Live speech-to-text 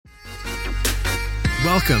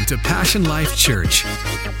Welcome to Passion Life Church.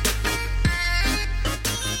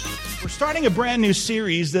 We're starting a brand new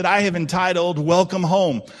series that I have entitled Welcome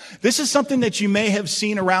Home. This is something that you may have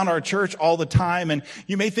seen around our church all the time, and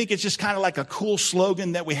you may think it's just kind of like a cool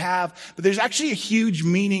slogan that we have, but there's actually a huge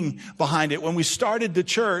meaning behind it. When we started the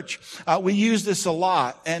church, we used this a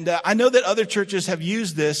lot, and I know that other churches have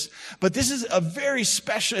used this, but this is it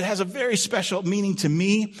has a very special meaning to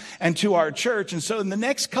me and to our church. And so in the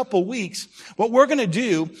next couple weeks, what we're going to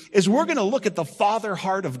do is we're going to look at the Father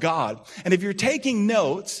heart of God. And if you're taking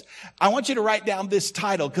notes, I want you to write down this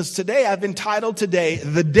title, because today I've entitled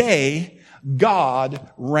The Day God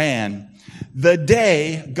Ran. The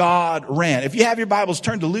day God ran. If you have your Bibles,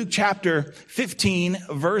 turn to Luke chapter 15,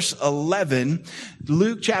 verse 11.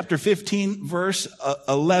 Luke chapter 15, verse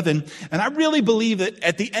 11. And I really believe that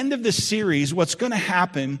at the end of this series, what's going to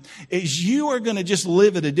happen is you are going to just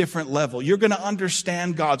live at a different level. You're going to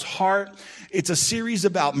understand God's heart. It's a series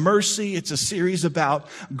about mercy. It's a series about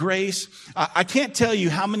grace. I can't tell you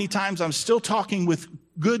how many times I'm still talking with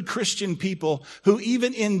good Christian people who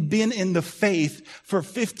been in the faith for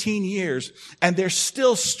 15 years, and they're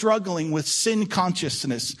still struggling with sin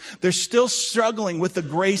consciousness. They're still struggling with the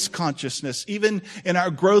grace consciousness. Even in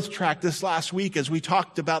our growth track this last week, as we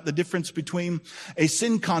talked about the difference between a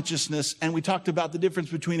sin consciousness and we talked about the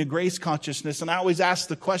difference between a grace consciousness. And I always ask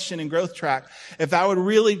the question in growth track, if I were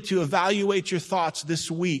really to evaluate your thoughts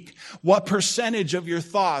this week, what percentage of your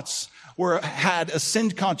thoughts had a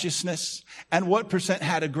sin consciousness and what percent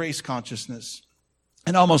had a grace consciousness?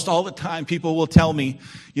 And almost all the time, people will tell me,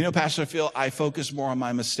 Pastor Phil, I focus more on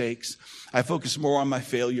my mistakes. I focus more on my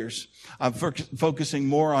failures. I'm focusing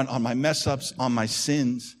more on my mess ups, on my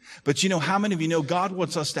sins. But how many of you know God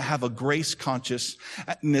wants us to have a grace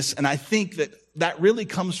consciousness? And I think that really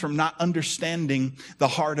comes from not understanding the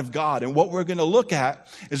heart of God. And what we're going to look at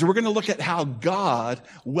is we're going to look at how God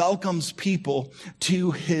welcomes people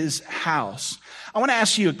to his house. I want to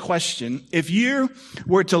ask you a question. If you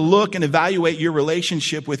were to look and evaluate your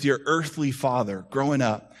relationship with your earthly father growing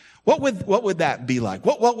up, what would that be like?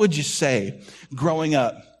 What would you say growing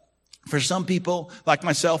up? For some people, like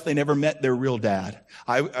myself, they never met their real dad.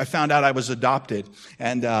 I found out I was adopted.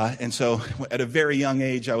 And so at a very young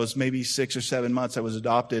age, I was maybe 6 or 7 months, I was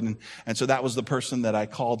adopted. And so that was the person that I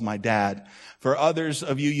called my dad. For others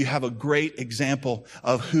of you, you have a great example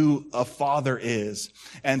of who a father is.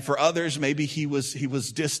 And for others, maybe he was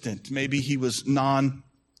distant. Maybe he was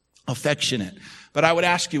non-affectionate. But I would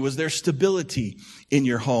ask you, was there stability in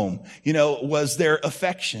your home? Was there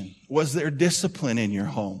affection? Was there discipline in your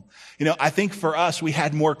home? I think for us, we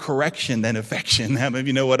had more correction than affection. If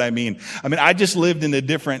you know what I mean. I just lived in a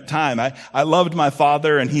different time. I loved my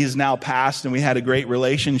father, and he's now passed, and we had a great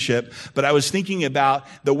relationship. But I was thinking about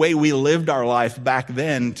the way we lived our life back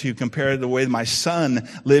then to compare to the way my son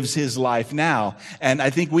lives his life now. And I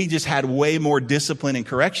think we just had way more discipline and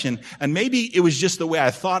correction. And maybe it was just the way I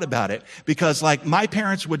thought about it, because my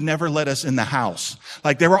parents would never let us in the house.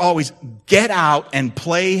 They were always, get out and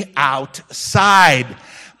play outside.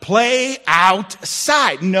 Play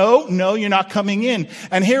outside. No, you're not coming in.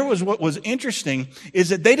 And here was what was interesting, is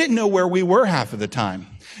that they didn't know where we were half of the time.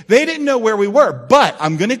 They didn't know where we were. But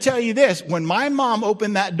I'm going to tell you this, when my mom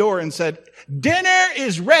opened that door and said, dinner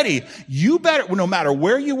is ready, you better, no matter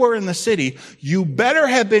where you were in the city, you better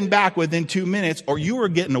have been back within 2 minutes, or you were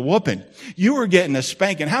getting a whooping. You were getting a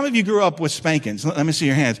spanking. How many of you grew up with spankings? Let me see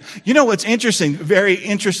your hands. You know what's interesting? Very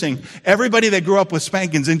interesting. Everybody that grew up with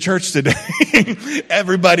spankings in church today,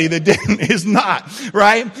 everybody that didn't is not,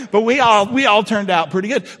 right? But we all turned out pretty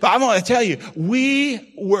good. But I want to tell you,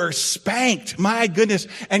 we were spanked. My goodness.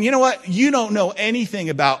 And you know what? You don't know anything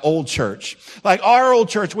about old church. Our old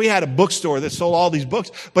church, we had a bookstore that sold all these books.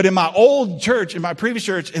 But in my old church, in my previous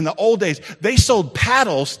church, in the old days, they sold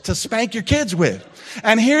paddles to spank your kids with.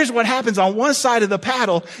 And here's what happens. On one side of the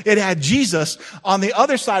paddle, it had Jesus. On the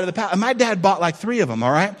other side of the paddle, my dad bought 3 of them,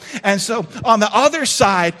 all right? And so on the other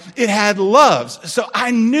side, it had loves. So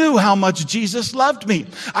I knew how much Jesus loved me.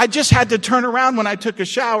 I just had to turn around when I took a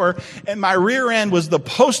shower, and my rear end was the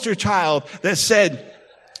poster child that said,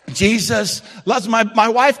 Jesus loves my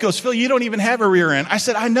wife goes, Phil, you don't even have a rear end. I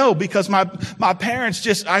said, I know, because my parents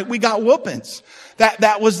we got whoopings.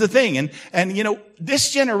 That was the thing. And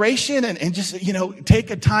this generation and just, take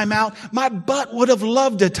a time out. My butt would have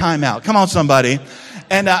loved a time out. Come on, somebody.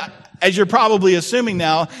 And, as you're probably assuming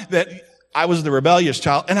now that I was the rebellious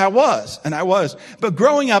child, and I was. But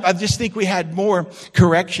growing up, I just think we had more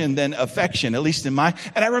correction than affection, at least in and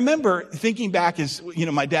I remember thinking back as,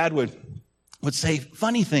 my dad would would say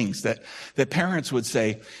funny things that parents would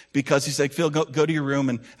say, because he's like, Phil, go to your room.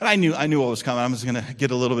 And I knew what was coming. I was going to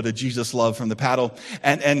get a little bit of Jesus love from the paddle.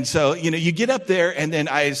 And so, you get up there, and then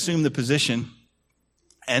I assume the position.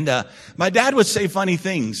 And my dad would say funny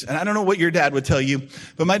things. And I don't know what your dad would tell you,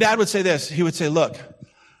 but my dad would say this. He would say, look,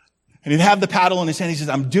 and he'd have the paddle in his hand. He says,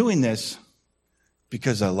 I'm doing this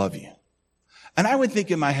because I love you. And I would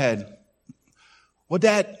think in my head, well,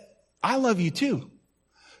 Dad, I love you too.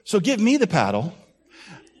 So give me the paddle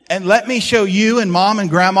and let me show you and Mom and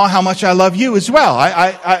Grandma how much I love you as well.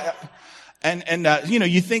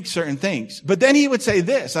 You think certain things. But then he would say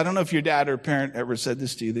this. I don't know if your dad or parent ever said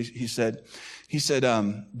this to you. He said,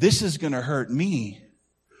 this is going to hurt me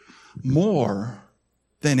more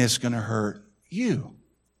than it's going to hurt you.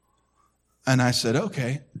 And I said,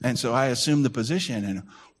 okay. And so I assumed the position, and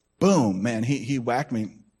boom, man, he whacked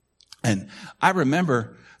me. And I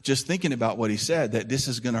remember just thinking about what he said, that this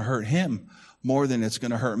is going to hurt him more than it's going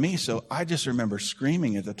to hurt me. So I just remember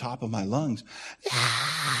screaming at the top of my lungs.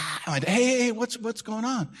 I went, hey, what's going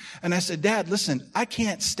on? And I said, Dad, listen, I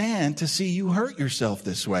can't stand to see you hurt yourself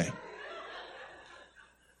this way.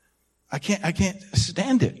 I can't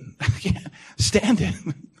stand it. I can't stand it.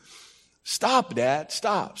 Stop, Dad.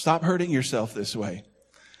 Stop hurting yourself this way.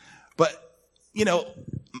 But,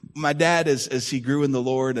 my dad, as he grew in the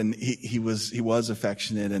Lord, and he was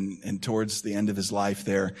affectionate, and towards the end of his life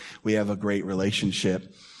there, we have a great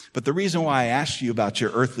relationship. But the reason why I asked you about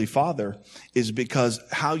your earthly father is because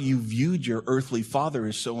how you viewed your earthly father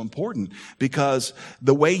is so important. Because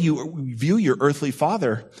the way you view your earthly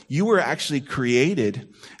father, you were actually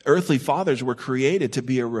earthly fathers were created to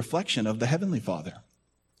be a reflection of the heavenly Father.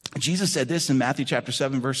 Jesus said this in Matthew chapter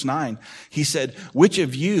 7, verse 9. He said, which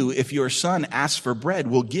of you, if your son asks for bread,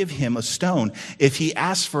 will give him a stone? If he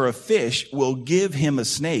asks for a fish, will give him a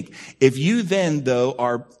snake? If you then, though,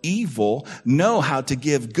 are evil, know how to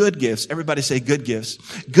give good gifts. Everybody say good gifts.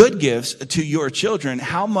 Good gifts to your children.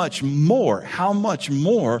 How much more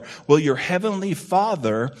will your heavenly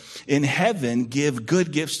Father in heaven give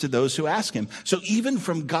good gifts to those who ask him? So even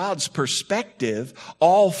from God's perspective,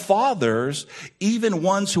 all fathers, even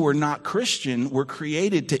ones who are not Christian, were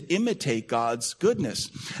created to imitate God's goodness.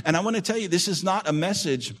 And I want to tell you, this is not a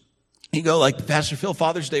message, like Pastor Phil,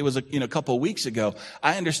 Father's Day was a couple of weeks ago.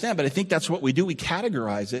 I understand, but I think that's what we do. We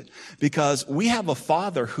categorize it because we have a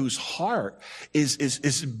father whose heart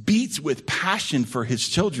is beats with passion for his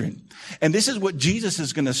children. And this is what Jesus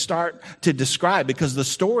is going to start to describe, because the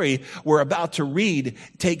story we're about to read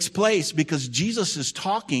takes place because Jesus is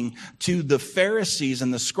talking to the Pharisees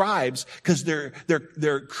and the scribes, because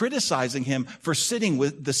they're criticizing him for sitting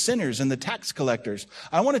with the sinners and the tax collectors.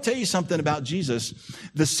 I want to tell you something about Jesus.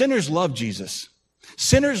 The sinners love Jesus.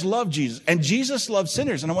 Sinners love Jesus, and Jesus loved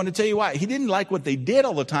sinners. And I want to tell you why. He didn't like what they did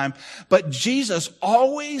all the time, but Jesus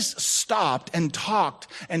always stopped and talked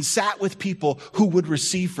and sat with people who would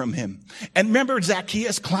receive from him. And remember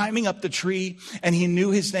Zacchaeus climbing up the tree, and he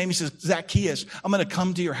knew his name. He says, Zacchaeus, I'm going to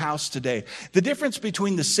come to your house today. The difference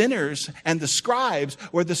between the sinners and the scribes,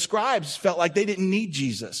 where the scribes felt like they didn't need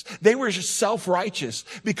Jesus. They were just self-righteous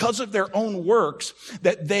because of their own works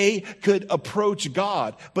that they could approach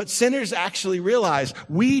God. But sinners actually realized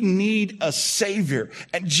we need a Savior.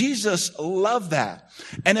 And Jesus loved that.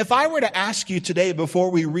 And if I were to ask you today,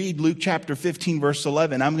 before we read Luke chapter 15, verse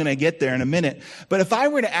 11, I'm going to get there in a minute. But if I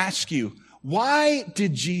were to ask you, why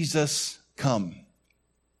did Jesus come?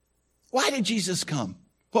 Why did Jesus come?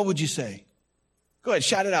 What would you say? Go ahead,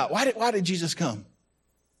 shout it out. Why did Jesus come?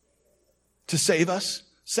 To save us?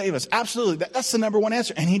 Save us. Absolutely. That's the number one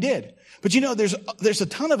answer. And he did. But there's a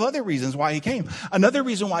ton of other reasons why he came. Another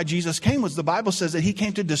reason why Jesus came was the Bible says that he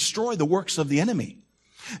came to destroy the works of the enemy.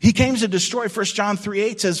 He came to destroy. 1 John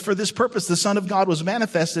 3:8 says, for this purpose the Son of God was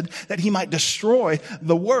manifested, that he might destroy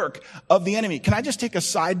the work of the enemy. Can I just take a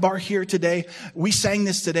sidebar here today? We sang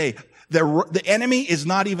this today. The enemy is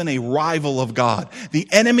not even a rival of God. The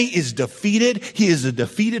enemy is defeated. He is a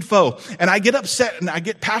defeated foe. And I get upset and I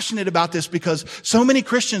get passionate about this because so many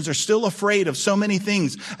Christians are still afraid of so many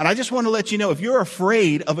things. And I just want to let you know, if you're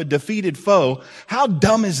afraid of a defeated foe, how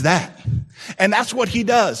dumb is that? And that's what he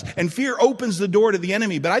does. And fear opens the door to the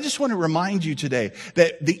enemy. But I just want to remind you today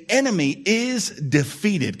that the enemy is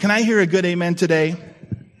defeated. Can I hear a good amen today?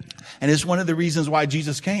 And it's one of the reasons why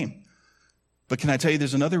Jesus came. But can I tell you,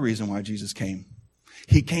 there's another reason why Jesus came.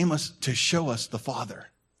 He came to show us the Father.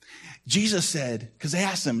 Jesus said, because they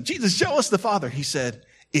asked him, Jesus, show us the Father. He said,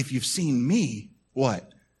 if you've seen me, what?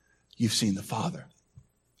 You've seen the Father.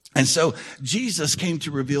 And so Jesus came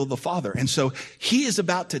to reveal the Father. And so he is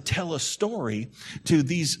about to tell a story to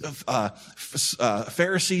these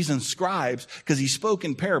Pharisees and scribes because he spoke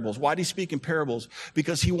in parables. Why did he speak in parables?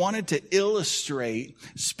 Because he wanted to illustrate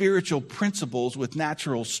spiritual principles with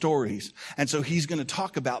natural stories. And so he's going to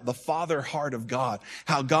talk about the Father heart of God,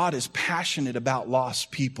 how God is passionate about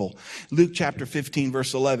lost people. Luke chapter 15,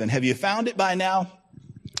 verse 11. Have you found it by now?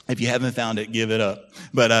 If you haven't found it, give it up.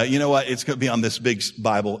 But you know what? It's going to be on this big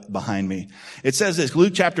Bible behind me. It says this,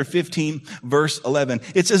 Luke chapter 15, verse 11.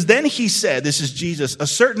 It says, then he said, this is Jesus, a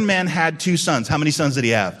certain man had 2 sons. How many sons did he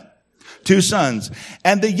have? 2 sons.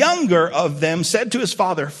 And the younger of them said to his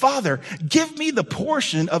father, Father, give me the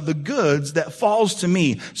portion of the goods that falls to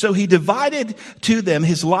me. So he divided to them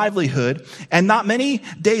his livelihood. And not many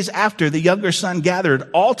days after, the younger son gathered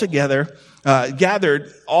all together,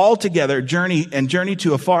 journeyed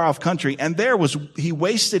to a far off country, and he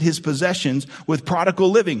wasted his possessions with prodigal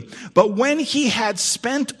living. But when he had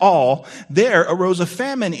spent all, there arose a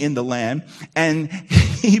famine in the land, and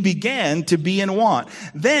he began to be in want.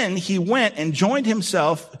 Then he went and joined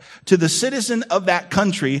himself to the citizen of that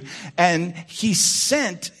country, and he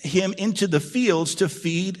sent him into the fields to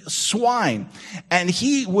feed swine. And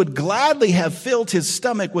he would gladly have filled his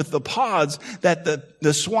stomach with the pods that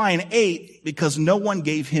the swine ate, because no one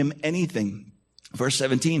gave him anything. Verse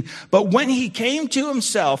 17, but when he came to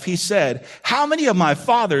himself, he said, how many of my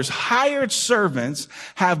father's hired servants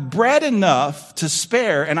have bread enough to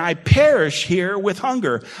spare, and I perish here with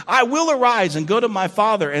hunger? I will arise and go to my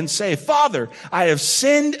father and say, Father, I have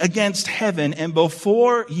sinned against heaven and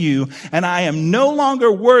before you, and I am no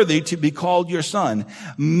longer worthy to be called your son.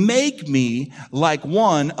 Make me like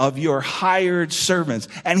one of your hired servants.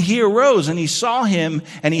 And he arose and he saw him,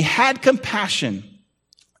 and he had compassion.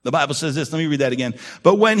 The Bible says this, let me read that again.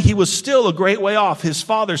 But when he was still a great way off, his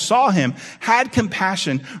father saw him, had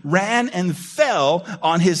compassion, ran and fell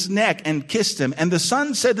on his neck and kissed him. And the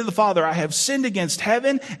son said to the father, I have sinned against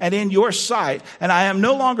heaven and in your sight, and I am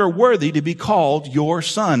no longer worthy to be called your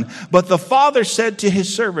son. But the father said to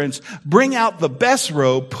his servants, bring out the best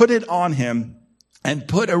robe, put it on him, and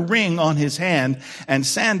put a ring on his hand and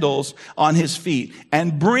sandals on his feet,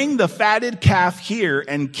 and bring the fatted calf here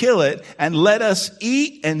and kill it, and let us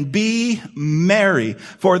eat and be merry.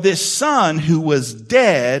 For this son who was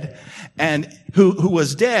dead and who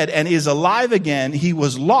was dead and is alive again, he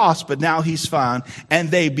was lost, but now he's found. And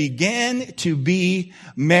they began to be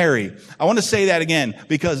merry. I want to say that again,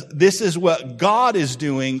 because this is what God is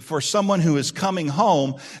doing for someone who is coming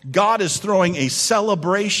home. God is throwing a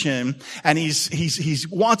celebration, and he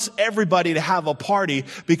wants everybody to have a party,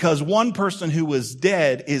 because one person who was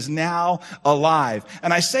dead is now alive.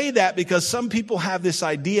 And I say that because some people have this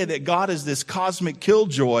idea that God is this cosmic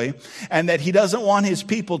killjoy and that he doesn't want his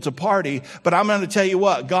people to party. But I'm going to tell you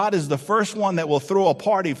what, God is the first one that will throw a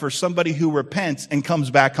party for somebody who repents and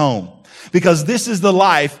comes back home. Because this is the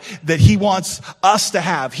life that he wants us to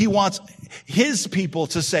have. He wants his people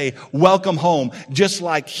to say, welcome home, just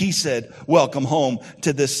like he said, welcome home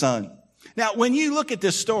to this son. Now, when you look at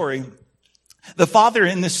this story, the father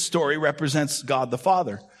in this story represents God the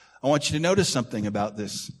Father. I want you to notice something about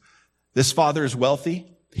this. This father is wealthy.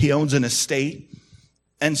 He owns an estate.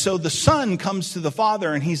 And so the son comes to the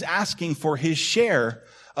father, and he's asking for his share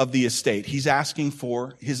of the estate. He's asking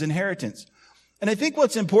for his inheritance. And I think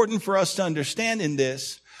what's important for us to understand in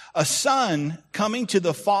this, a son coming to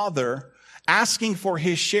the father, asking for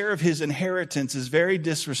his share of his inheritance, is very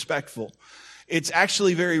disrespectful. It's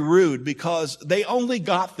actually very rude, because they only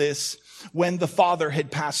got this when the father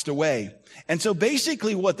had passed away. And so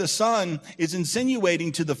basically what the son is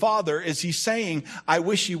insinuating to the father is he's saying, I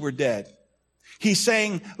wish you were dead. He's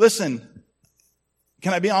saying, listen,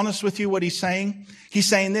 can I be honest with you what he's saying? He's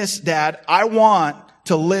saying this, Dad, I want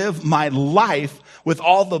to live my life with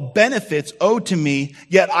all the benefits owed to me,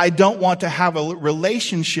 yet I don't want to have a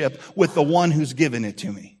relationship with the one who's given it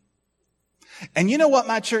to me. And you know what,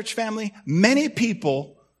 my church family? Many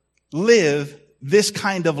people live this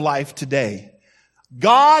kind of life today.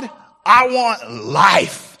 God, I want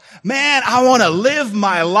life. Man, I want to live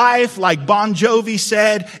my life like Bon Jovi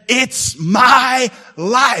said, it's my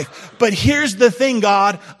life. But here's the thing,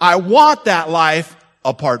 God, I want that life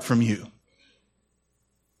apart from you.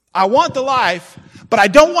 I want the life, but I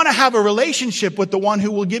don't want to have a relationship with the one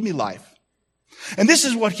who will give me life. And this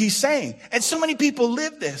is what he's saying. And so many people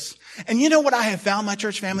live this. And you know what I have found, my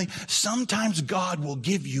church family? Sometimes God will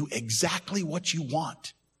give you exactly what you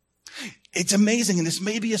want. It's amazing, and this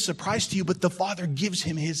may be a surprise to you, but the Father gives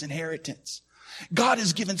him his inheritance. God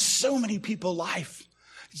has given so many people life.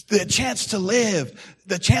 The chance to live,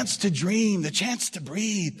 the chance to dream, the chance to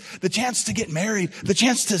breathe, the chance to get married, the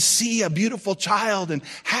chance to see a beautiful child and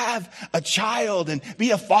have a child and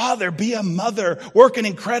be a father, be a mother, work an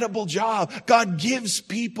incredible job. God gives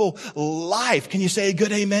people life. Can you say a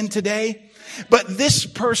good amen today? But this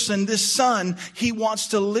person, this son, he wants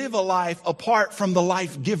to live a life apart from the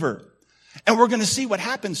life giver. And we're going to see what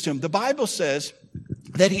happens to him. The Bible says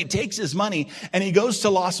that he takes his money and he goes to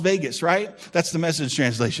Las Vegas, right? That's the Message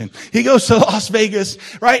translation. He goes to Las Vegas,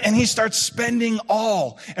 right? And he starts spending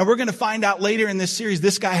all. And we're going to find out later in this series,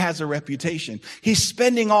 this guy has a reputation. He's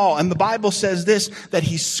spending all. And the Bible says this, that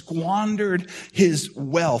he squandered his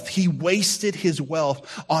wealth. He wasted his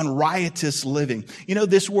wealth on riotous living. You know,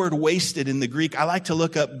 this word wasted in the Greek, I like to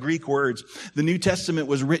look up Greek words. The New Testament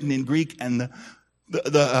was written in Greek and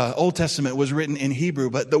the Old Testament was written in Hebrew,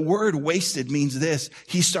 but the word wasted means this.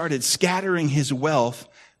 He started scattering his wealth,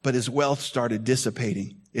 but his wealth started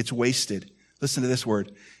dissipating. It's wasted. Listen to this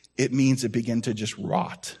word. It means it began to just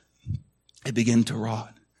rot. It began to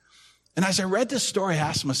rot. And as I read this story, I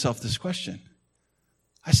asked myself this question.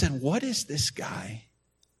 I said, what is this guy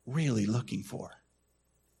really looking for?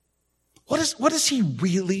 What is he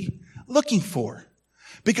really looking for?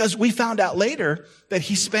 Because we found out later that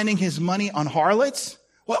he's spending his money on harlots.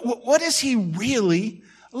 What is he really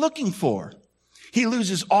looking for? He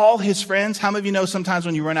loses all his friends. How many of you know sometimes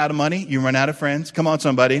when you run out of money, you run out of friends? Come on,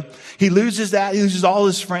 somebody. He loses that. He loses all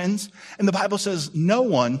his friends. And the Bible says no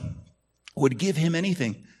one would give him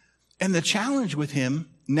anything. And the challenge with him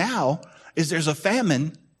now is there's a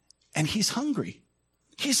famine and he's hungry.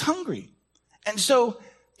 He's hungry. And so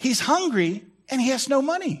he's hungry and he has no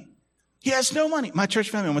money. He has no money. My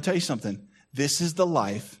church family, I'm going to tell you something. This is the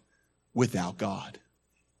life without God.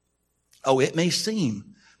 Oh, it may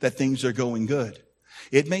seem that things are going good.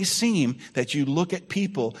 It may seem that you look at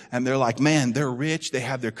people and they're like, man, they're rich. They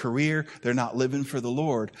have their career. They're not living for the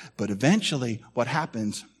Lord. But eventually what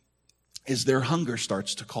happens is their hunger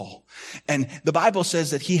starts to call. And the Bible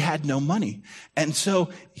says that he had no money. And so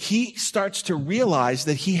he starts to realize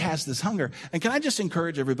that he has this hunger. And can I just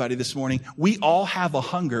encourage everybody this morning? We all have a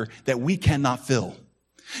hunger that we cannot fill.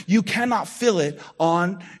 You cannot fill it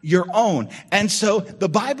on your own. And so the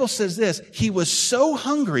Bible says this, he was so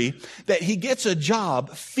hungry that he gets a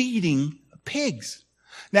job feeding pigs.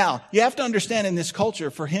 Now, you have to understand in this culture,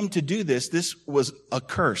 for him to do this, this was a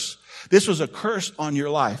curse. This was a curse on your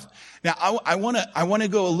life. Now, I want to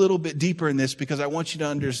go a little bit deeper in this because I want you to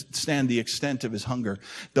understand the extent of his hunger.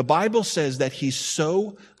 The Bible says that he's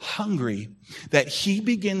so hungry that he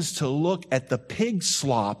begins to look at the pig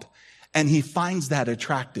slop and he finds that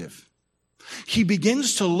attractive. He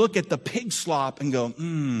begins to look at the pig slop and go,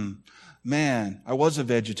 man, I was a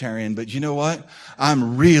vegetarian, but you know what?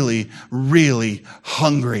 I'm really, really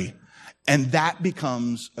hungry. And that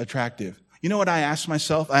becomes attractive. You know what I asked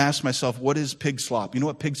myself? I asked myself, what is pig slop? You know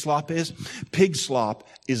what pig slop is? Pig slop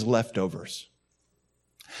is leftovers.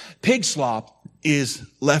 Pig slop is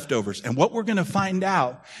leftovers. And what we're going to find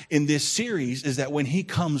out in this series is that when he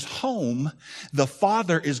comes home, the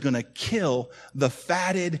father is going to kill the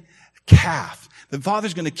fatted calf. The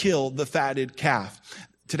father's going to kill the fatted calf.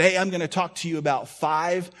 Today, I'm going to talk to you about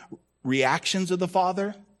 5 reactions of the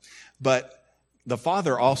father, but the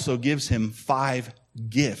father also gives him 5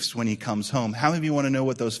 gifts when he comes home. How many of you want to know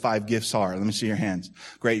what those 5 gifts are? Let me see your hands.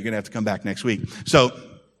 Great. You're going to have to come back next week. So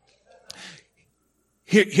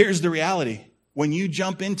here's the reality. When you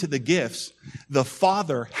jump into the gifts, the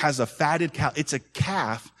father has a fatted calf. It's a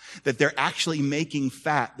calf that they're actually making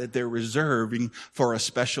fat that they're reserving for a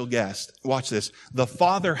special guest. Watch this. The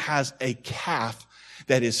father has a calf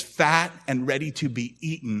that is fat and ready to be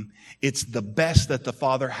eaten. It's the best that the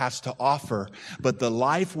father has to offer. But the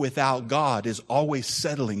life without God is always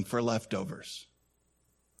settling for leftovers.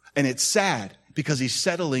 And it's sad because he's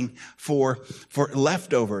settling for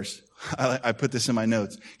leftovers. I put this in my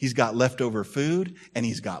notes. He's got leftover food and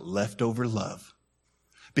he's got leftover love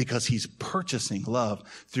because he's purchasing love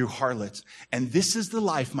through harlots. And this is the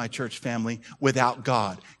life, my church family, without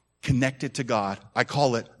God, connected to God. I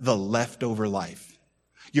call it the leftover life.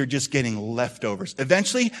 You're just getting leftovers.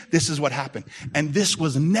 Eventually, this is what happened. And this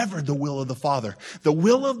was never the will of the Father. The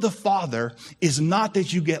will of the Father is not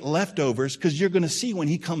that you get leftovers, because you're going to see when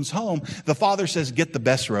he comes home, the Father says, get the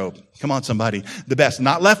best robe. Come on, somebody. The best,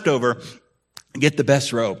 not leftover. Get the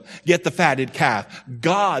best robe. Get the fatted calf.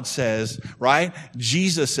 God says, right?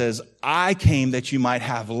 Jesus says, I came that you might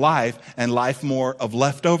have life and life more of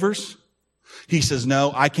leftovers. He says,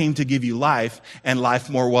 no, I came to give you life and life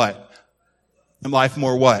more what? And life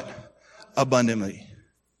more what? Abundantly.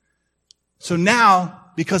 So now,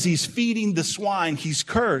 because he's feeding the swine, he's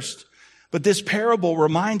cursed. But this parable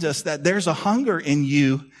reminds us that there's a hunger in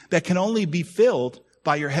you that can only be filled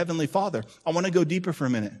by your heavenly Father. I want to go deeper for a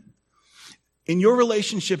minute. In your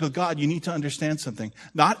relationship with God, you need to understand something.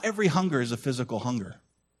 Not every hunger is a physical hunger.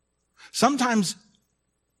 Sometimes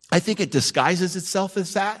I think it disguises itself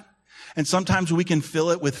as that, and sometimes we can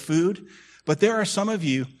fill it with food. But there are some of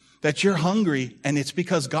you that you're hungry, and it's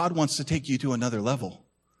because God wants to take you to another level.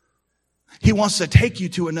 He wants to take you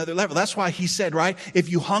to another level. That's why he said, right? If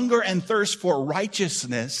you hunger and thirst for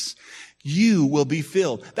righteousness, you will be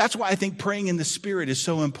filled. That's why I think praying in the Spirit is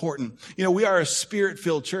so important. You know, we are a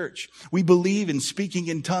Spirit-filled church. We believe in speaking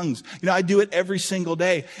in tongues. You know, I do it every single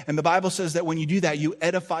day. And the Bible says that when you do that, you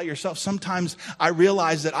edify yourself. Sometimes I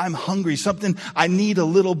realize that I'm hungry, something I need a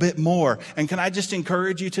little bit more. And can I just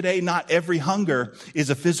encourage you today? Not every hunger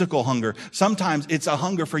is a physical hunger. Sometimes it's a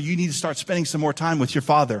hunger for you need to start spending some more time with your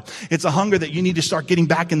Father. It's a hunger that you need to start getting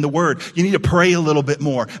back in the Word. You need to pray a little bit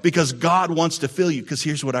more because God wants to fill you. Because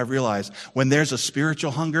here's what I've realized. When there's a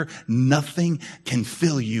spiritual hunger, nothing can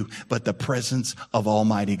fill you but the presence of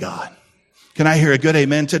Almighty God. Can I hear a good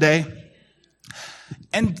amen today?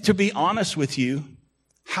 And to be honest with you,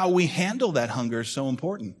 how we handle that hunger is so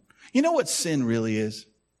important. You know what sin really is?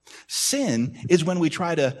 Sin is when we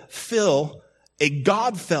try to fill a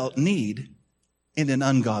God-felt need in an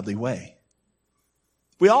ungodly way.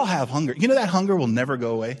 We all have hunger. You know that hunger will never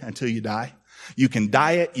go away until you die. You can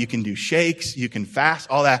diet, you can do shakes, you can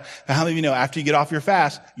fast, all that. But how many of you know after you get off your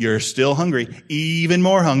fast, you're still hungry, even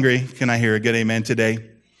more hungry? Can I hear a good amen today?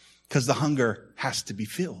 Because the hunger has to be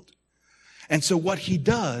filled. And so what he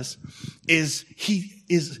does is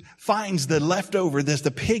finds the leftover that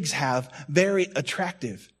the pigs have very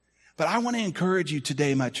attractive. But I want to encourage you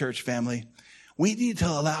today, my church family, we need to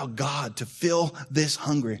allow God to fill this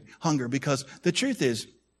hunger because the truth is,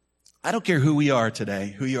 I don't care who you are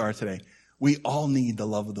today. We all need the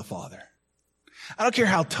love of the Father. I don't care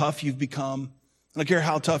how tough you've become. I don't care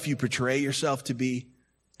how tough you portray yourself to be.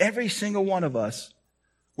 Every single one of us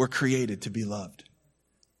were created to be loved.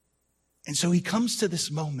 And so he comes to this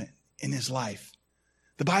moment in his life.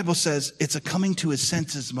 The Bible says it's a coming to his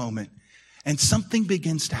senses moment. And something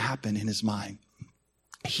begins to happen in his mind.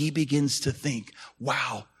 He begins to think,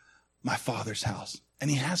 wow, my Father's house. And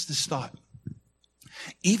he has this thought.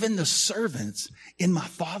 Even the servants in my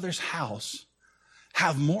Father's house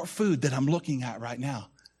have more food than I'm looking at right now.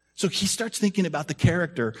 So he starts thinking about the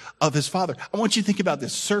character of his Father. I want you to think about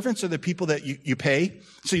this. Servants are the people that you pay,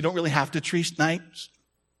 so you don't really have to treat nice.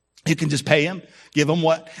 You can just pay him, give him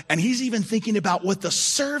what. And he's even thinking about what the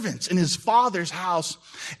servants in his Father's house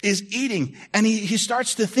is eating. And he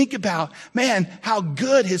starts to think about, man, how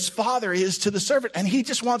good his Father is to the servant. And he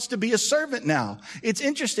just wants to be a servant now. It's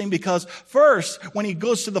interesting because first, when he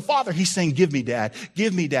goes to the Father, he's saying, give me, Dad.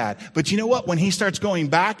 Give me, Dad. But you know what? When he starts going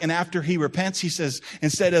back and after he repents, he says,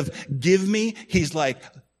 instead of give me, he's like,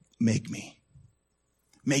 make me.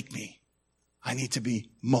 Make me. I need to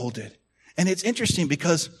be molded. And it's interesting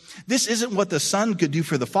because this isn't what the Son could do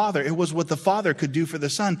for the Father. It was what the Father could do for the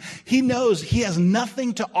Son. He knows he has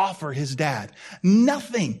nothing to offer his dad.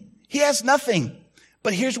 Nothing. He has nothing.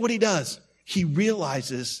 But here's what he does. He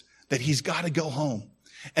realizes that he's got to go home.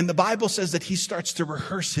 And the Bible says that he starts to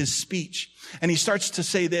rehearse his speech. And he starts to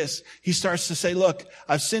say this. He starts to say, look,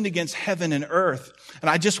 I've sinned against heaven and earth. And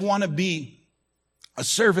I just want to be a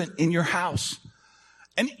servant in your house.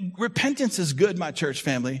 And repentance is good, my church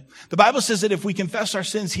family. The Bible says that if we confess our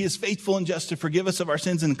sins, he is faithful and just to forgive us of our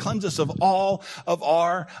sins and cleanse us of all of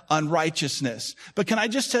our unrighteousness. But can I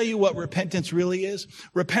just tell you what repentance really is?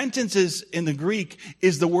 Repentance is, in the Greek,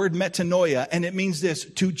 is the word metanoia, and it means this,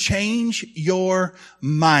 to change your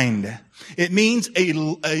mind. It means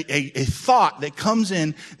a thought that comes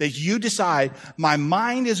in that you decide, my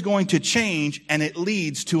mind is going to change, and it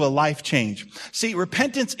leads to a life change. See,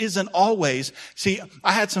 repentance isn't always,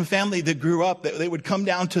 I had some family that grew up that they would come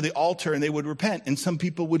down to the altar and they would repent, and some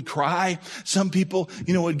people would cry. Some people,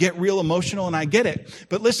 would get real emotional, and I get it.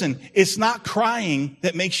 But listen, it's not crying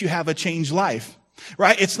that makes you have a changed life.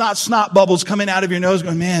 Right? It's not snot bubbles coming out of your nose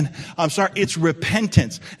going, man, I'm sorry. It's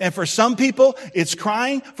repentance. And for some people, it's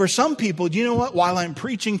crying. For some people, do you know what? While I'm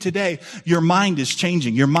preaching today, your mind is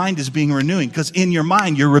changing. Your mind is being renewing because in your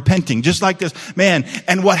mind, you're repenting. Just like this man.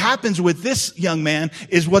 And what happens with this young man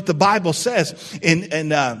is what the Bible says in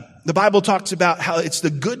The Bible talks about how it's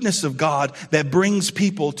the goodness of God that brings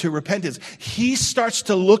people to repentance. He starts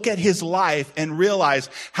to look at his life and realize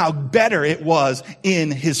how better it was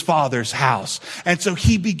in his Father's house. And so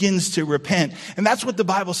he begins to repent. And that's what the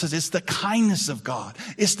Bible says. It's the kindness of God.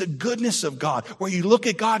 It's the goodness of God, where you look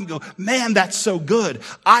at God and go, man, that's so good.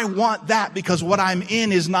 I want that because what I'm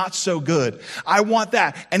in is not so good. I want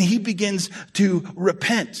that. And he begins to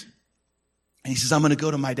repent. And he says, I'm going to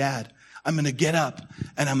go to my dad. I'm going to get up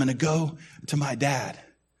and I'm going to go to my dad.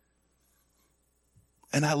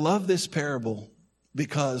 And I love this parable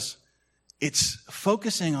because it's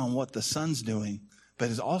focusing on what the son's doing,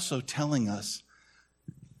 but is also telling us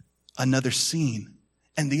another scene.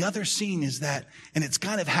 And the other scene is that, and it's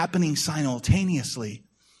kind of happening simultaneously.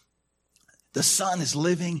 The son is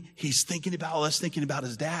living. He's thinking about all this, thinking about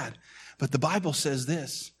his dad. But the Bible says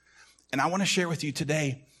this, and I want to share with you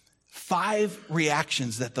today 5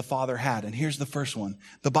 reactions that the father had. And here's the first one.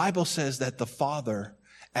 The Bible says that the father,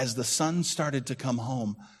 as the son started to come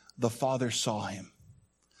home, the father saw him.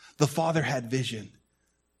 The father had vision.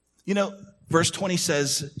 You know, verse 20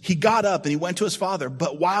 says, he got up and he went to his father,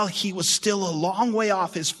 but while he was still a long way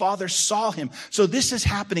off, his father saw him. So this is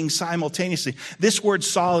happening simultaneously. This word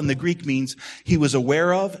saw in the Greek means he was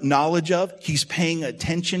aware of, knowledge of, he's paying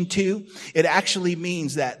attention to. It actually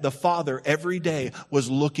means that the father every day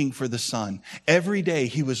was looking for the son. Every day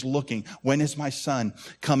he was looking, when is my son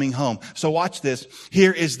coming home? So watch this.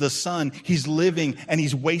 Here is the son. He's living and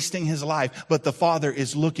he's wasting his life, but the father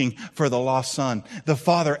is looking for the lost son. The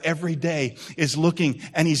father every day is looking,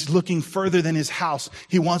 and he's looking further than his house.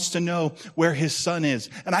 He wants to know where his son is.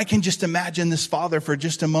 And I can just imagine this father for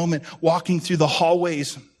just a moment walking through the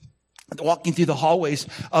hallways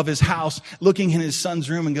of his house, looking in his son's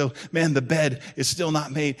room and go, man, the bed is still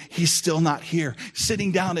not made. He's still not here.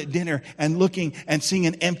 Sitting down at dinner and looking and seeing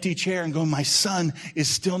an empty chair and going, my son is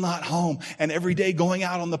still not home. And every day going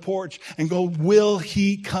out on the porch and go, will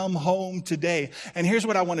he come home today? And here's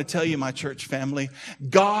what I want to tell you, my church family.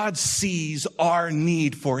 God sees our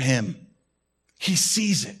need for him. He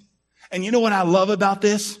sees it. And you know what I love about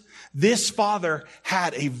this? This father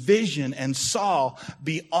had a vision and saw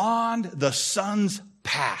beyond the son's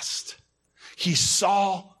past. He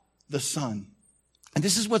saw the son. And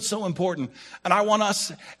this is what's so important. And I want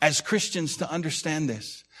us as Christians to understand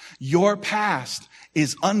this. Your past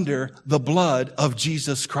is under the blood of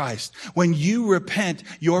Jesus Christ. When you repent,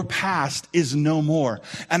 your past is no more.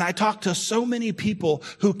 And I talk to so many people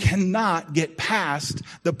who cannot get past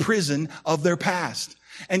the prison of their past.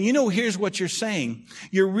 And you know, here's what you're saying.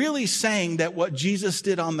 You're really saying that what Jesus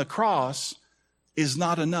did on the cross is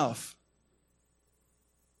not enough.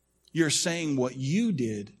 You're saying what you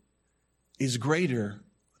did is greater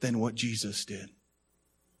than what Jesus did.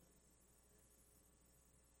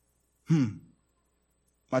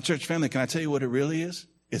 My church family, can I tell you what it really is?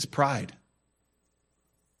 It's pride.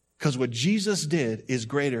 Because what Jesus did is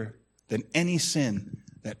greater than any sin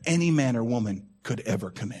that any man or woman could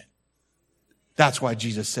ever commit. That's why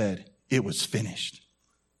Jesus said it was finished.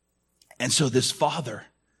 And so this father,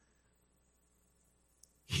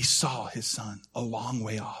 he saw his son a long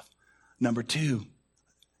way off. Number 2,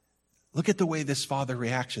 look at the way this father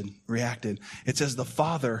reacted. It says the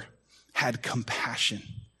father had compassion.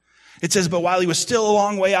 It says, but while he was still a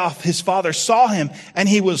long way off, his father saw him and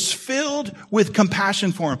he was filled with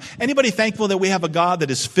compassion for him. Anybody thankful that we have a God that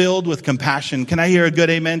is filled with compassion? Can I hear a good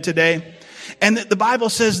amen today? And the Bible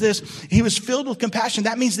says this, he was filled with compassion.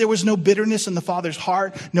 That means there was no bitterness in the father's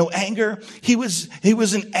heart, no anger. He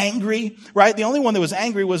wasn't angry, right? The only one that was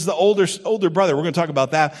angry was the older brother. We're going to talk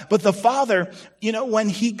about that. But the father, you know, when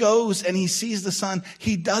he goes and he sees the son,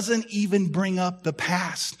 he doesn't even bring up the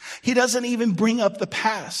past. He doesn't even bring up the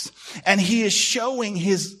past. And he is showing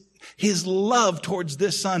his love towards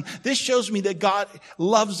this son. This shows me that God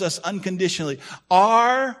loves us unconditionally.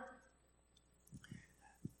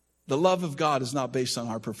 The love of God is not based on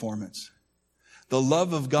our performance. The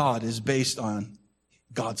love of God is based on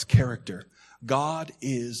God's character. God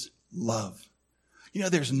is love. You know,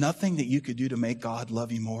 there's nothing that you could do to make God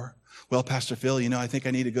love you more. Well, Pastor Phil, you know, I think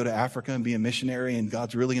I need to go to Africa and be a missionary and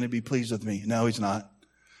God's really going to be pleased with me. No, he's not.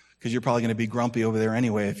 Because you're probably going to be grumpy over there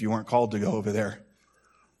anyway if you weren't called to go over there.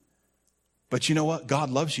 But you know what? God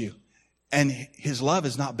loves you. And his love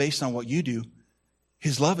is not based on what you do.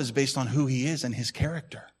 His love is based on who he is and his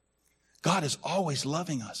character. God is always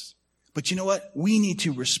loving us. But you know what? We need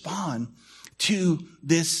to respond to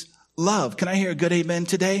this love. Can I hear a good amen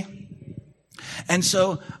today? And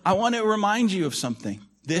so I want to remind you of something.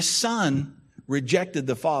 This son rejected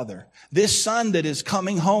the father. This son that is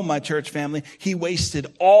coming home, my church family, he wasted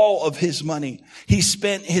all of his money. He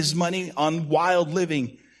spent his money on wild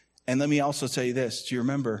living. And let me also tell you this. Do you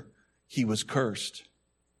remember? He was cursed.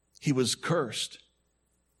 He was cursed.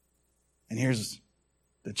 And here's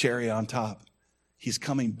the cherry on top. He's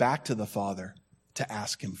coming back to the Father to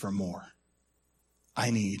ask him for more.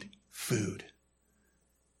 I need food.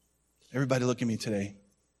 Everybody look at me today.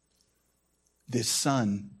 This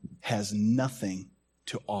son has nothing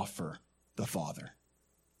to offer the Father.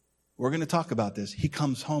 We're going to talk about this. He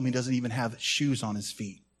comes home. He doesn't even have shoes on his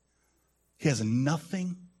feet. He has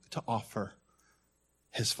nothing to offer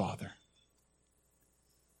his Father.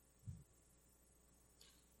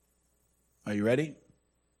 Are you ready?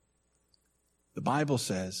 The Bible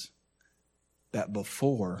says that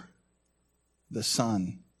before the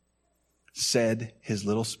son said his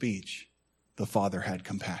little speech, the Father had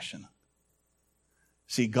compassion.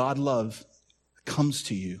 See, God love comes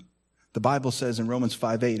to you. The Bible says in Romans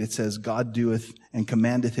 5:8, it says, God doeth and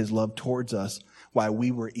commandeth his love towards us while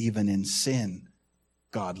we were even in sin.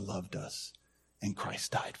 God loved us and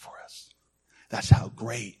Christ died for us. That's how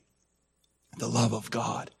great the love of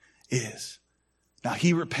God is. Now,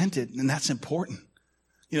 he repented, and that's important.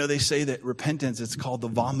 You know, they say that repentance, it's called the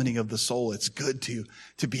vomiting of the soul. It's good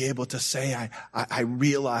to be able to say, I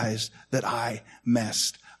realize that I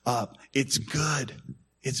messed up. It's good.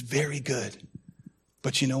 It's very good.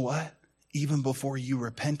 But you know what? Even before you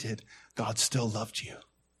repented, God still loved you.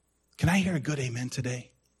 Can I hear a good amen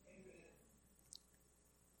today?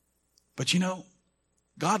 But you know,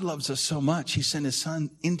 God loves us so much, he sent his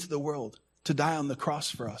son into the world to die on the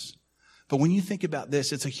cross for us. But when you think about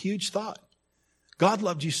this, it's a huge thought. God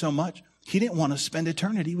loved you so much, he didn't want to spend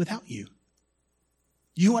eternity without you.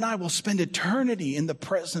 You and I will spend eternity in the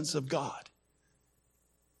presence of God.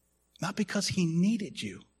 Not because he needed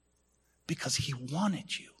you, because he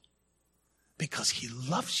wanted you. Because he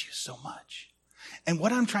loves you so much. And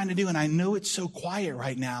what I'm trying to do, and I know it's so quiet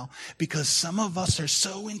right now, because some of us are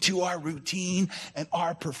so into our routine and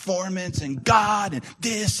our performance and God and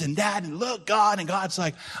this and that and look, God. And God's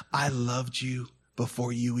like, I loved you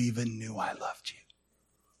before you even knew I loved you.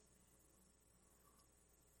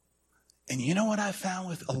 And you know what I found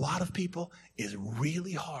with a lot of people is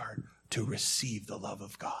really hard to receive the love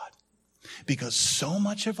of God. Because so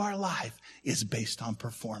much of our life is based on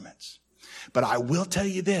performance. But I will tell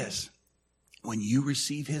you this, when you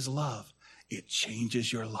receive his love, it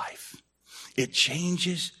changes your life. It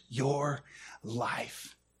changes your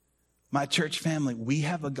life. My church family, we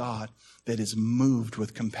have a God that is moved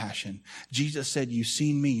with compassion. Jesus said, you've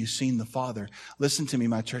seen me, you've seen the Father. Listen to me,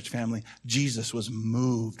 my church family. Jesus was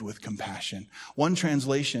moved with compassion. One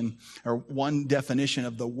translation or one definition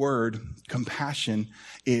of the word compassion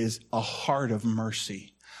is a heart of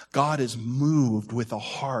mercy. God is moved with a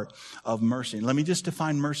heart of mercy. Let me just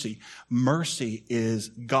define mercy. Mercy is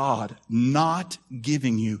God not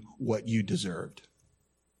giving you what you deserved.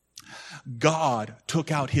 God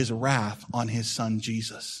took out his wrath on his son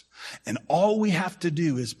Jesus. And all we have to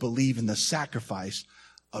do is believe in the sacrifice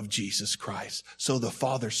of Jesus Christ. So the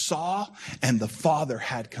Father saw and the Father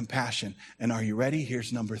had compassion. And are you ready?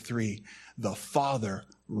 Here's number 3. The Father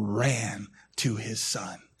ran to his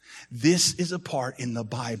son. This is a part in the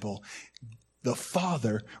Bible. The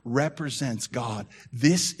Father represents God.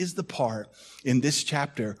 This is the part in this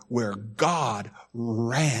chapter where God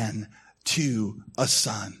ran to a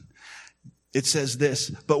son. It says this,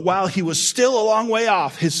 but while he was still a long way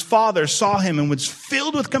off, his father saw him and was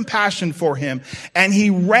filled with compassion for him, and he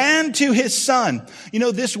ran to his son. You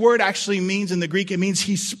know, this word actually means in the Greek, it means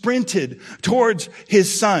he sprinted towards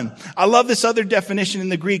his son. I love this other definition in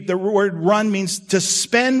the Greek. The word run means to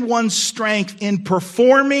spend one's strength in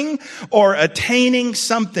performing or attaining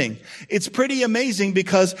something. It's pretty amazing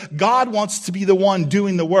because God wants to be the one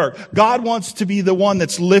doing the work. God wants to be the one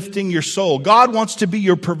that's lifting your soul. God wants to be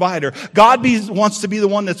your provider. God wants to be the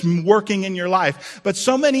one that's working in your life. But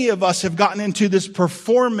so many of us have gotten into this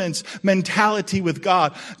performance mentality with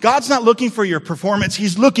God. God's not looking for your performance.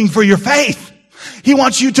 He's looking for your faith. He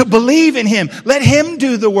wants you to believe in him. Let him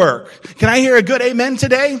do the work. Can I hear a good amen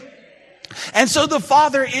today? And so the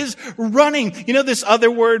Father is running. You know, this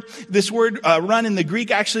word run in the Greek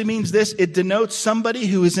actually means this. It denotes somebody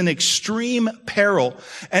who is in extreme peril.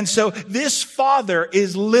 And so this father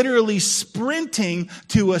is literally sprinting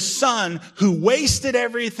to a son who wasted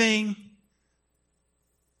everything.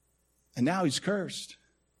 And now he's cursed.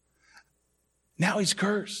 Now he's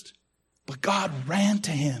cursed. But God ran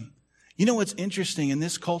to him. You know what's interesting in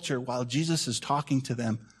this culture, while Jesus is talking to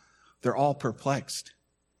them, they're all perplexed.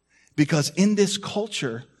 Because in this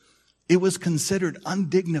culture, it was considered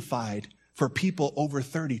undignified for people over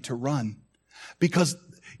 30 to run. Because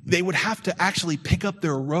they would have to actually pick up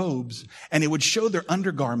their robes and it would show their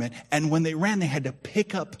undergarment. And when they ran, they had to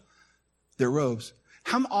pick up their robes.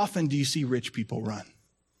 How often do you see rich people run?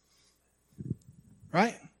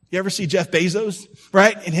 Right? You ever see Jeff Bezos,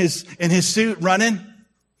 right? In his suit running?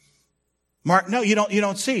 No, you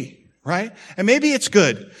don't see, right? And maybe it's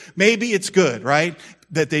good. Maybe it's good, right?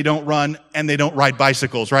 That they don't run and they don't ride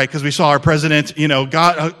bicycles, right? Because we saw our president,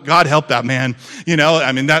 God help that man.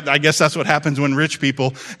 I guess that's what happens when rich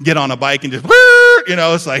people get on a bike and just,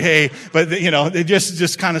 it's like, hey, but they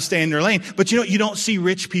just kind of stay in their lane. But you don't see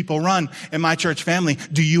rich people run in my church family.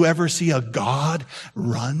 Do you ever see a God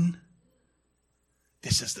run?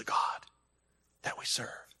 This is the God that we serve,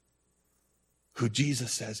 who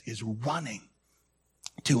Jesus says is running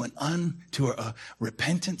to a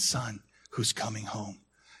repentant son who's coming home.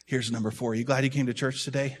 Here's number 4. Are you glad you came to church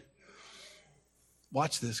today?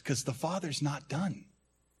 Watch this, because the Father's not done.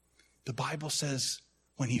 The Bible says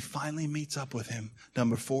when he finally meets up with him,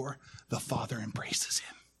 number 4, the Father embraces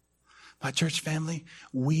him. My church family,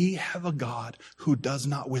 we have a God who does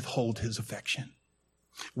not withhold his affection.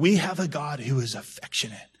 We have a God who is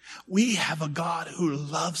affectionate. We have a God who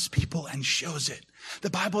loves people and shows it.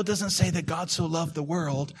 The Bible doesn't say that God so loved the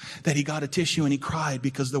world that he got a tissue and he cried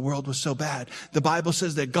because the world was so bad. The Bible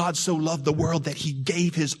says that God so loved the world that he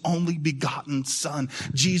gave his only begotten son.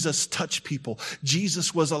 Jesus touched people.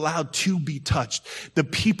 Jesus was allowed to be touched. The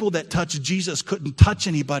people that touched Jesus couldn't touch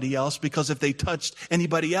anybody else, because if they touched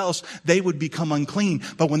anybody else, they would become unclean.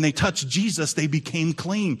 But when they touched Jesus, they became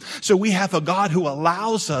clean. So we have a God who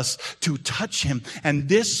allows us to touch him. And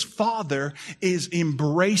this Father is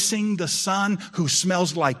embracing the Son who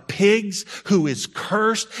smells like pigs, who is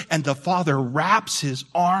cursed, and the Father wraps his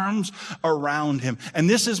arms around him. And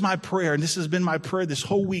this is my prayer, and this has been my prayer this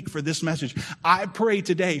whole week for this message. I pray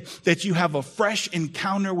today that you have a fresh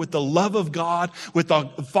encounter with the love of God, with the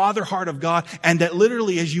Father heart of God, and that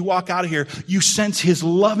literally as you walk out of here, you sense his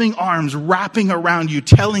loving arms wrapping around you,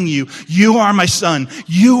 telling you, you are my son,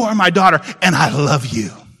 you are my daughter, and I love you.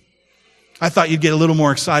 I thought you'd get a little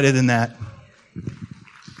more excited than that.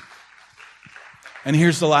 And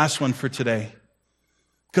here's the last one for today,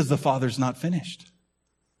 because the Father's not finished.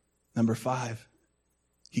 Number 5,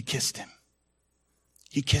 he kissed him.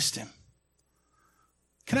 He kissed him.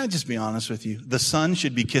 Can I just be honest with you? The Son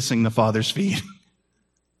should be kissing the Father's feet.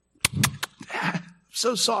 I'm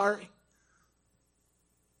so sorry.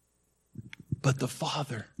 But the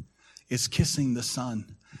Father is kissing the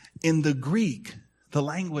Son. In the Greek, the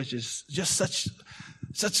language is just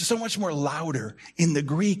so much more louder. In the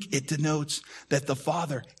Greek, it denotes that the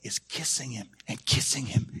Father is kissing him and kissing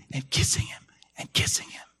him and kissing him and kissing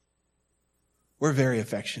him. We're very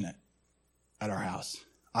affectionate at our house.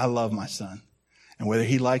 I love my son. And whether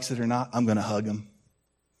he likes it or not, I'm going to hug him.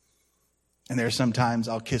 And there are some times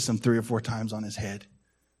I'll kiss him 3 or 4 times on his head.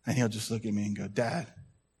 And he'll just look at me and go, Dad,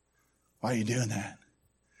 why are you doing that?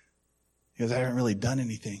 He goes, I haven't really done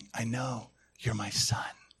anything. I know. You're my son.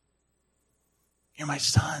 You're my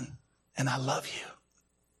son, and I love you.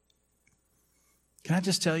 Can I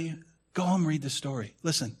just tell you? Go home and read the story.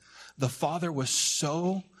 Listen, the Father was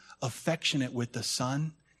so affectionate with the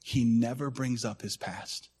Son, he never brings up his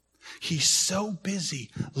past. He's so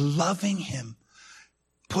busy loving him,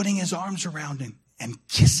 putting his arms around him, and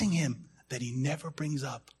kissing him that he never brings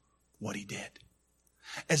up what he did.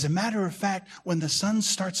 As a matter of fact, when the Son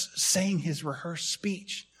starts saying his rehearsed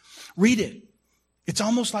speech, read it. It's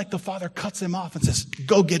almost like the Father cuts him off and says,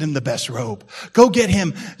 go get him the best robe. Go get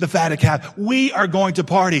him the fatted calf. We are going to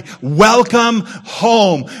party. Welcome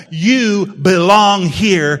home. You belong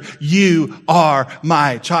here. You are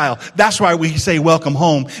my child. That's why we say welcome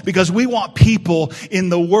home, because we want people in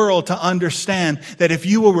the world to understand that if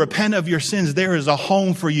you will repent of your sins, there is a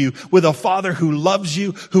home for you with a Father who loves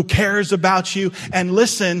you, who cares about you. And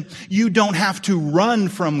listen, you don't have to run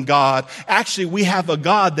from God. Actually, we have a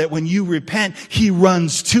God that when you repent, he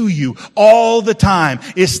runs to you all the time.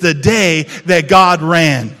 It's the day that God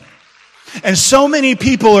ran. And so many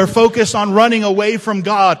people are focused on running away from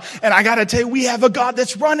God. And I got to tell you, we have a God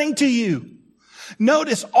that's running to you.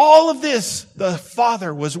 Notice all of this, the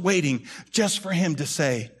Father was waiting just for him to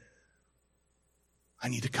say, I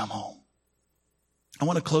need to come home. I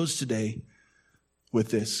want to close today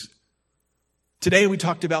with this. Today we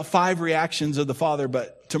talked about 5 reactions of the Father,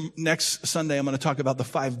 but next Sunday I'm going to talk about the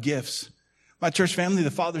 5 gifts. My church family,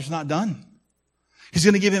 the Father's not done. He's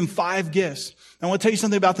going to give him 5 gifts. I want to tell you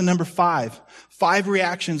something about the number 5. 5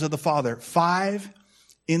 reactions of the Father. 5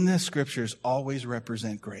 in the scriptures always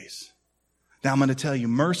represent grace. Now I'm going to tell you,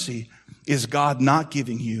 mercy is God not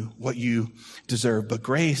giving you what you deserve, but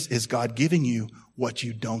grace is God giving you what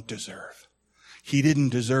you don't deserve. He didn't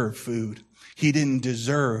deserve food. He didn't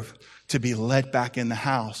deserve to be let back in the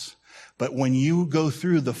house. But when you go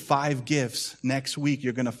through the 5 gifts next week,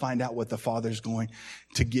 you're going to find out what the Father's going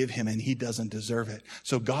to give him, and he doesn't deserve it.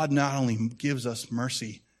 So God not only gives us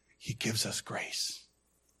mercy, he gives us grace.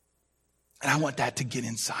 And I want that to get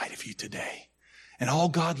inside of you today. And all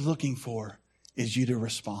God's looking for is you to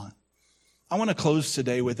respond. I want to close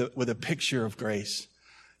today with a picture of grace.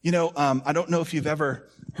 You know, I don't know if you've ever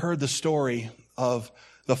heard the story of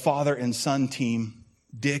the father and son team,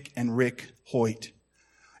 Dick and Rick Hoyt.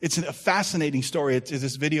 It's a fascinating story. It's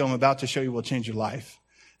this video I'm about to show you will change your life.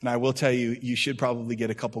 And I will tell you, you should probably get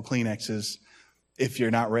a couple Kleenexes if you're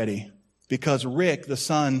not ready. Because Rick, the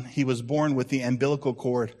son, he was born with the umbilical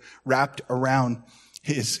cord wrapped around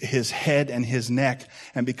his head and his neck.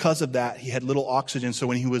 And because of that, he had little oxygen. So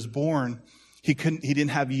when he was born, he didn't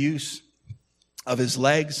have use of his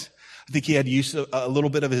legs. I think he had use of a little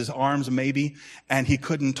bit of his arms maybe, and he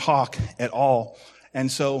couldn't talk at all. And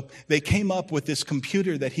so they came up with this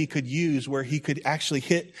computer that he could use where he could actually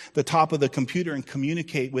hit the top of the computer and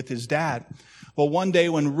communicate with his dad. Well, one day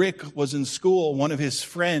when Rick was in school, one of his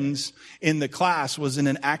friends in the class was in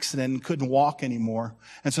an accident and couldn't walk anymore.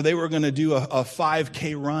 And so they were going to do a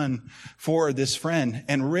 5K run for this friend.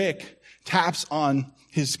 And Rick taps on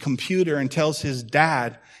his computer and tells his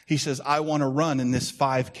dad, he says, I want to run in this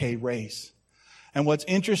 5K race. And what's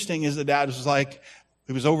interesting is the dad was like,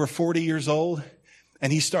 he was over 40 years old.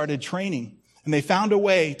 And he started training. And they found a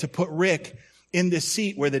way to put Rick in this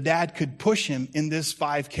seat where the dad could push him in this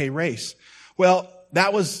 5K race. Well,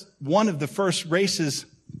 that was one of the first races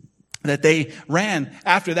that they ran.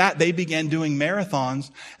 After that, they began doing marathons,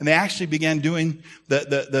 and they actually began doing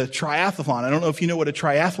the triathlon. I don't know if you know what a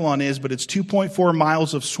triathlon is, but it's 2.4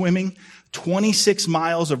 miles of swimming, 26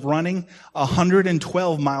 miles of running,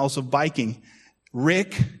 112 miles of biking.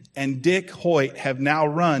 Rick and Dick Hoyt have now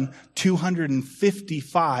run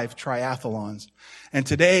 255 triathlons. And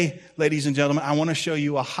today, ladies and gentlemen, I want to show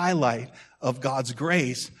you a highlight of God's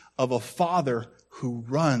grace of a father who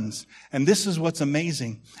runs. And this is what's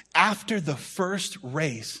amazing. After the first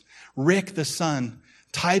race, Rick, the son,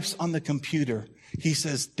 types on the computer. He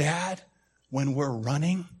says, Dad, when we're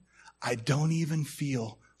running, I don't even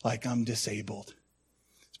feel like I'm disabled.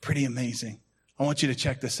 It's pretty amazing. I want you to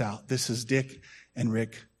check this out. This is Dick and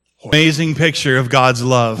Rick. Amazing picture of God's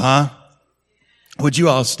love, huh? Would you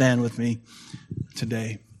all stand with me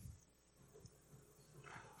today?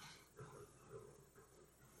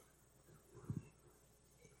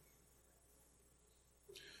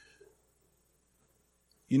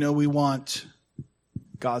 You know, we want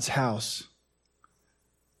God's house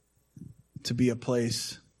to be a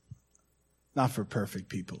place not for perfect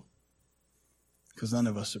people, because none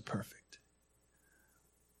of us are perfect.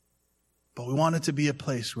 But we want it to be a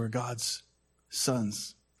place where God's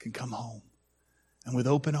sons can come home. And with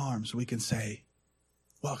open arms, we can say,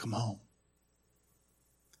 welcome home.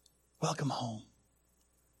 Welcome home.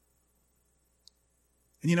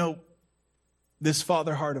 And you know, this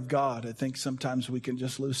father heart of God, I think sometimes we can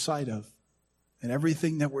just lose sight of. And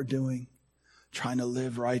everything that we're doing, trying to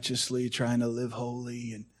live righteously, trying to live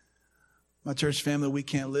holy. And my church family, we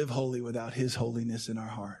can't live holy without his holiness in our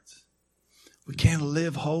hearts. We can't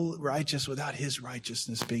live righteous without his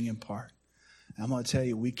righteousness being in part. And I'm going to tell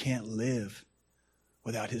you, we can't live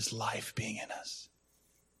without his life being in us.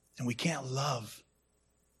 And we can't love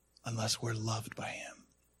unless we're loved by him.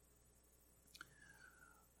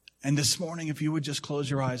 And this morning, if you would just close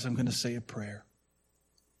your eyes, I'm going to say a prayer.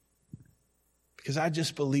 Because I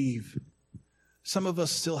just believe some of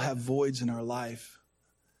us still have voids in our life.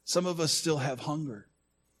 Some of us still have hunger.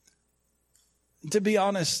 And to be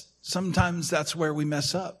honest, sometimes that's where we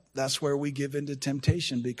mess up. That's where we give into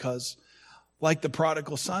temptation, because like the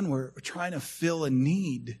prodigal son, we're trying to fill a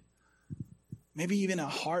need, maybe even a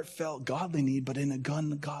heartfelt godly need, but in a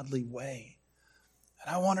ungodly way.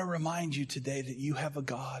 And I want to remind you today that you have a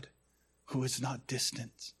God who is not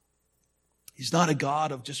distant. He's not a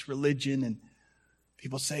God of just religion, and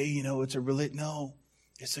people say, you know, it's a religion. No,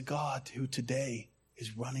 it's a God who today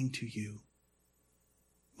is running to you,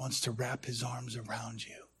 wants to wrap his arms around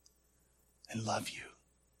you and love you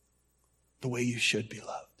the way you should be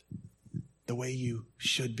loved, the way you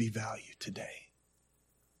should be valued today.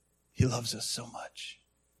 He loves us so much.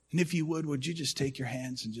 And if you would you just take your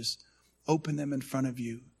hands and just open them in front of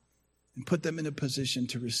you and put them in a position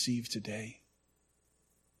to receive today.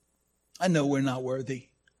 I know we're not worthy,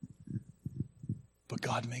 but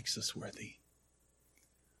God makes us worthy.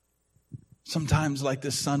 Sometimes, like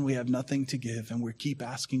this son, we have nothing to give and we keep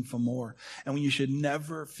asking for more. And you should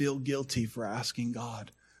never feel guilty for asking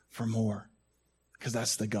God for more, because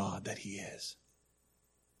that's the God that he is.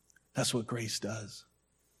 That's what grace does.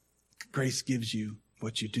 Grace gives you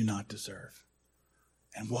what you do not deserve.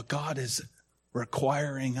 And what God is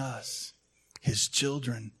requiring us, his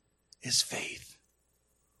children, is faith.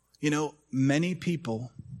 You know, many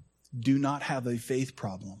people do not have a faith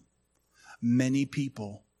problem. Many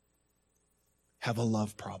people have a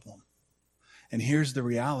love problem. And here's the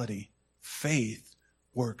reality. Faith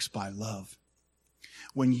works by love.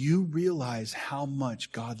 When you realize how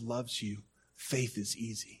much God loves you, faith is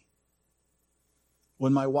easy.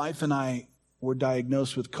 When my wife and I were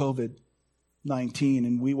diagnosed with COVID-19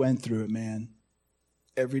 and we went through it, man,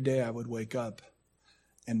 every day I would wake up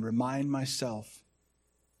and remind myself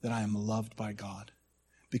that I am loved by God.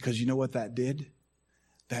 Because you know what that did?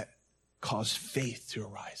 That caused faith to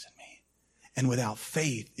arise in me. And without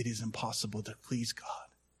faith, it is impossible to please God.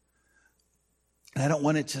 And I don't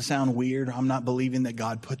want it to sound weird. I'm not believing that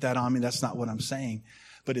God put that on me. That's not what I'm saying.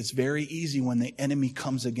 But it's very easy when the enemy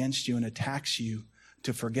comes against you and attacks you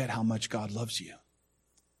to forget how much God loves you.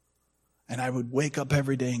 And I would wake up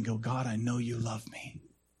every day and go, God, I know you love me.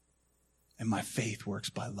 And my faith works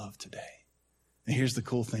by love today. And here's the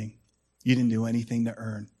cool thing. You didn't do anything to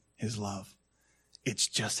earn his love. It's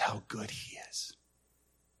just how good he is.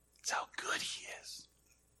 It's how good he is.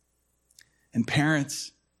 And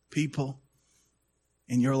parents, people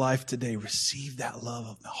in your life today, receive that love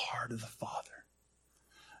of the heart of the Father.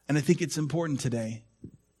 And I think it's important today.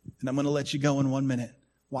 And I'm going to let you go in 1 minute.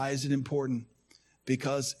 Why is it important?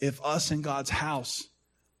 Because if us in God's house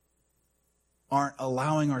aren't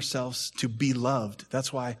allowing ourselves to be loved,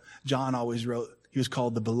 that's why John always wrote, he was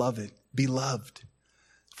called the beloved, beloved.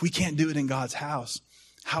 If we can't do it in God's house,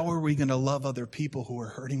 how are we going to love other people who are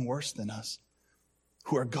hurting worse than us,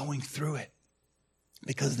 who are going through it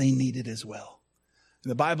because they need it as well?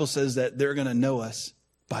 And the Bible says that they're going to know us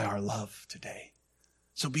by our love today.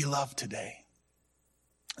 So be loved today.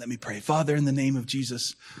 Let me pray. Father, in the name of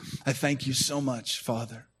Jesus, I thank you so much,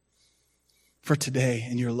 Father, for today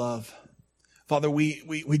and your love. Father, we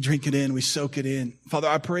drink it in, we soak it in. Father,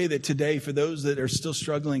 I pray that today, for those that are still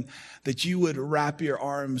struggling, that you would wrap your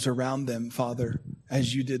arms around them, Father,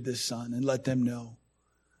 as you did this son, and let them know,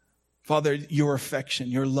 Father, your affection,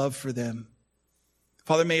 your love for them.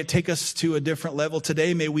 Father, may it take us to a different level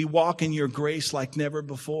today. May we walk in your grace like never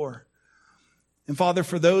before. And Father,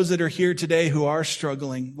 for those that are here today who are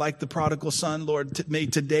struggling, like the prodigal son, Lord, may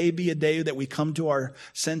today be a day that we come to our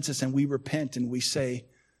senses and we repent and we say,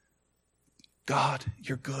 God,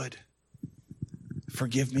 you're good.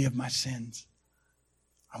 Forgive me of my sins.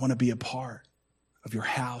 I want to be a part of your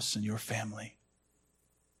house and your family.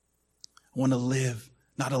 I want to live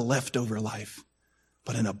not a leftover life,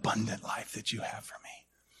 but an abundant life that you have for me.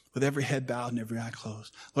 With every head bowed and every eye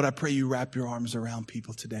closed. Lord, I pray you wrap your arms around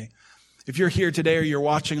people today. If you're here today or you're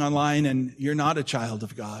watching online and you're not a child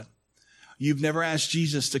of God, you've never asked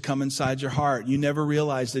Jesus to come inside your heart. You never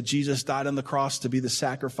realized that Jesus died on the cross to be the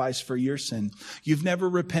sacrifice for your sin. You've never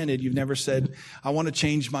repented. You've never said, I want to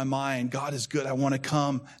change my mind. God is good. I want to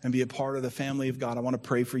come and be a part of the family of God. I want to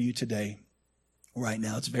pray for you today. Right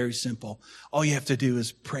now, it's very simple. All you have to do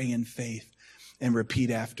is pray in faith and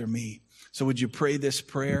repeat after me. So would you pray this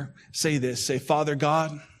prayer? Say this. Say, Father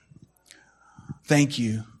God, thank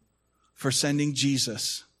you for sending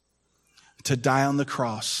Jesus to die on the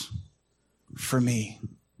cross for me.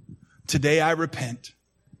 Today I repent.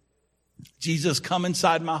 Jesus, come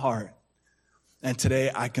inside my heart. And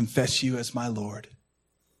today I confess you as my Lord.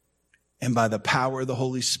 And by the power of the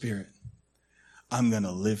Holy Spirit, I'm going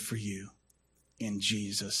to live for you in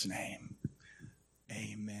Jesus' name.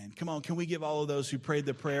 Amen. Come on, can we give all of those who prayed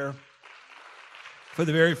the prayer for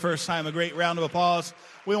the very first time a great round of applause?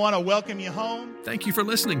 We want to welcome you home. Thank you for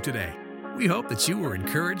listening today. We hope that you were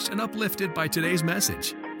encouraged and uplifted by today's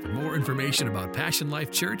message. For more information about Passion Life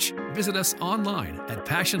Church, visit us online at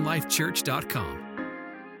passionlifechurch.com.